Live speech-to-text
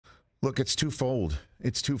Look, it's twofold.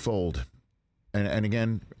 It's twofold. And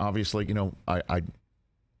again, obviously, you know, I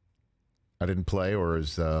didn't play, or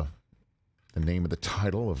is the name of the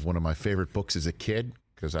title of one of my favorite books as a kid,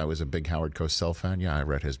 because I was a big Howard Cosell fan. Yeah, I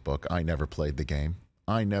read his book. I Never Played the Game.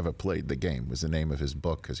 I Never Played the Game was the name of his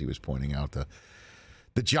book, because he was pointing out the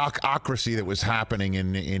jockocracy that was happening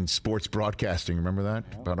in sports broadcasting. Remember that?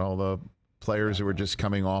 About all the players who were just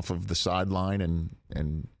coming off of the sideline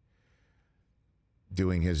and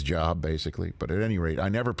doing his job, basically. But at any rate, I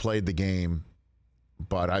never played the game,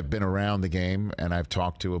 but I've been around the game, and I've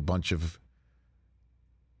talked to a bunch of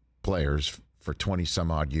players for 20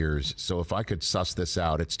 some odd years. So if I could suss this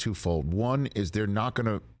out, it's twofold. One is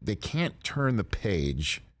they can't turn the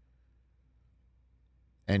page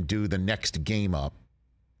and do the next game up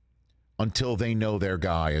until they know their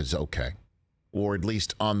guy is okay, or at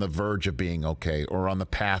least on the verge of being okay, or on the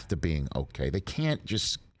path to being okay. They can't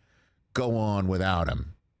just go on without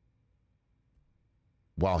him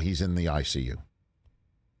while he's in the ICU,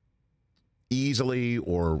 easily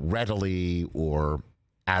or readily or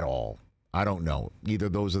at all. I don't know. Either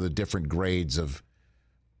those are the different grades of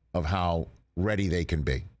how ready they can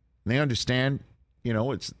be. And they understand, you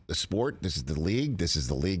know, it's the sport. This is the league. This is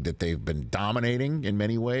the league that they've been dominating in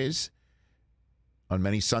many ways on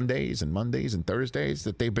many Sundays and Mondays and Thursdays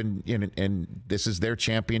that they've been in, and this is their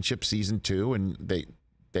championship season too, and they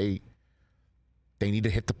need to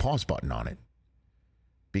hit the pause button on it,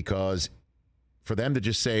 because for them to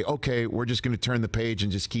just say, okay, we're just going to turn the page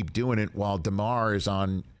and just keep doing it while Damar is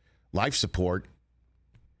on life support,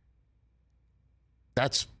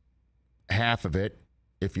 that's half of it,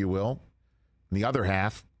 if you will. And the other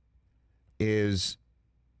half is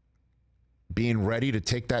being ready to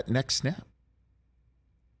take that next snap.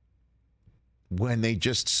 When they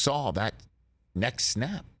just saw that next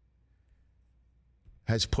snap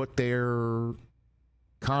has put their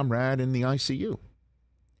comrade in the ICU. You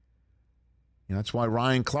know, that's why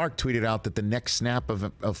Ryan Clark tweeted out that the next snap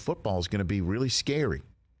of football is going to be really scary.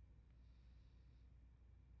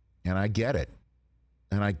 And I get it.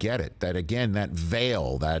 And I get it. That, again, that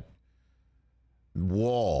veil, that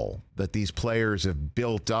wall that these players have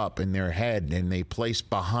built up in their head, and they place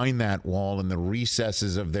behind that wall in the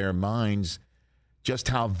recesses of their minds just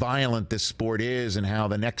how violent this sport is, and how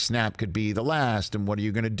the next snap could be the last, and what are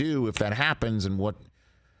you going to do if that happens, and what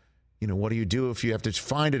do you do if you have to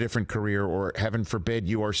find a different career, or heaven forbid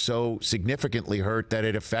you are so significantly hurt that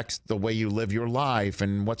it affects the way you live your life,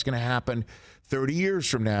 and what's going to happen 30 years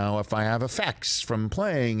from now if I have effects from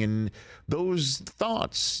playing. And those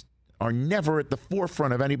thoughts are never at the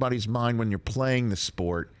forefront of anybody's mind when you're playing the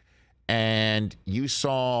sport. And you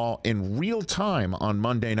saw in real time on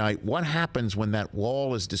Monday night what happens when that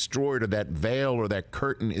wall is destroyed, or that veil or that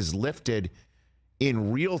curtain is lifted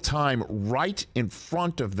in real time, right in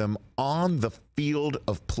front of them on the field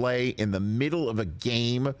of play, in the middle of a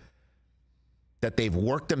game that they've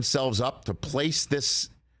worked themselves up to place this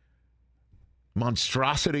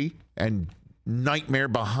monstrosity and nightmare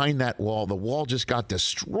behind that wall. The wall just got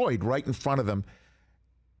destroyed right in front of them.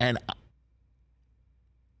 And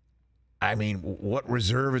I mean, what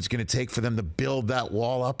reserve it's going to take for them to build that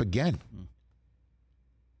wall up again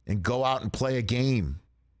and go out and play a game.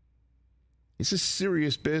 This is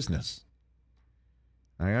serious business.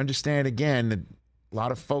 I understand, again, that a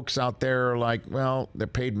lot of folks out there are like, well, they're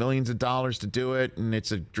paid millions of dollars to do it, and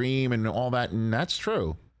it's a dream and all that, and that's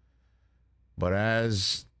true. But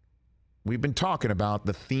as we've been talking about,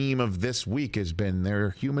 the theme of this week has been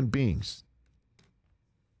they're human beings.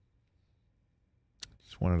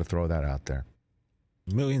 Just wanted to throw that out there.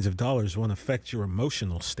 Millions of dollars won't affect your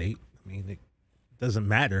emotional state. I mean, it doesn't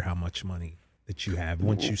matter how much money that you have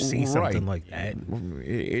once you see something like that.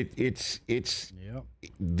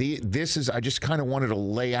 This is, I just kind of wanted to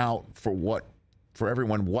lay out for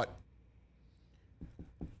everyone what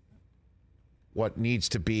needs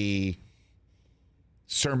to be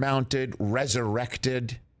surmounted,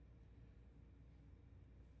 resurrected,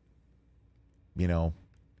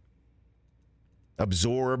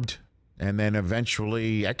 absorbed, and then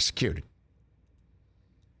eventually executed.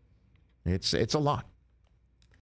 It's a lot.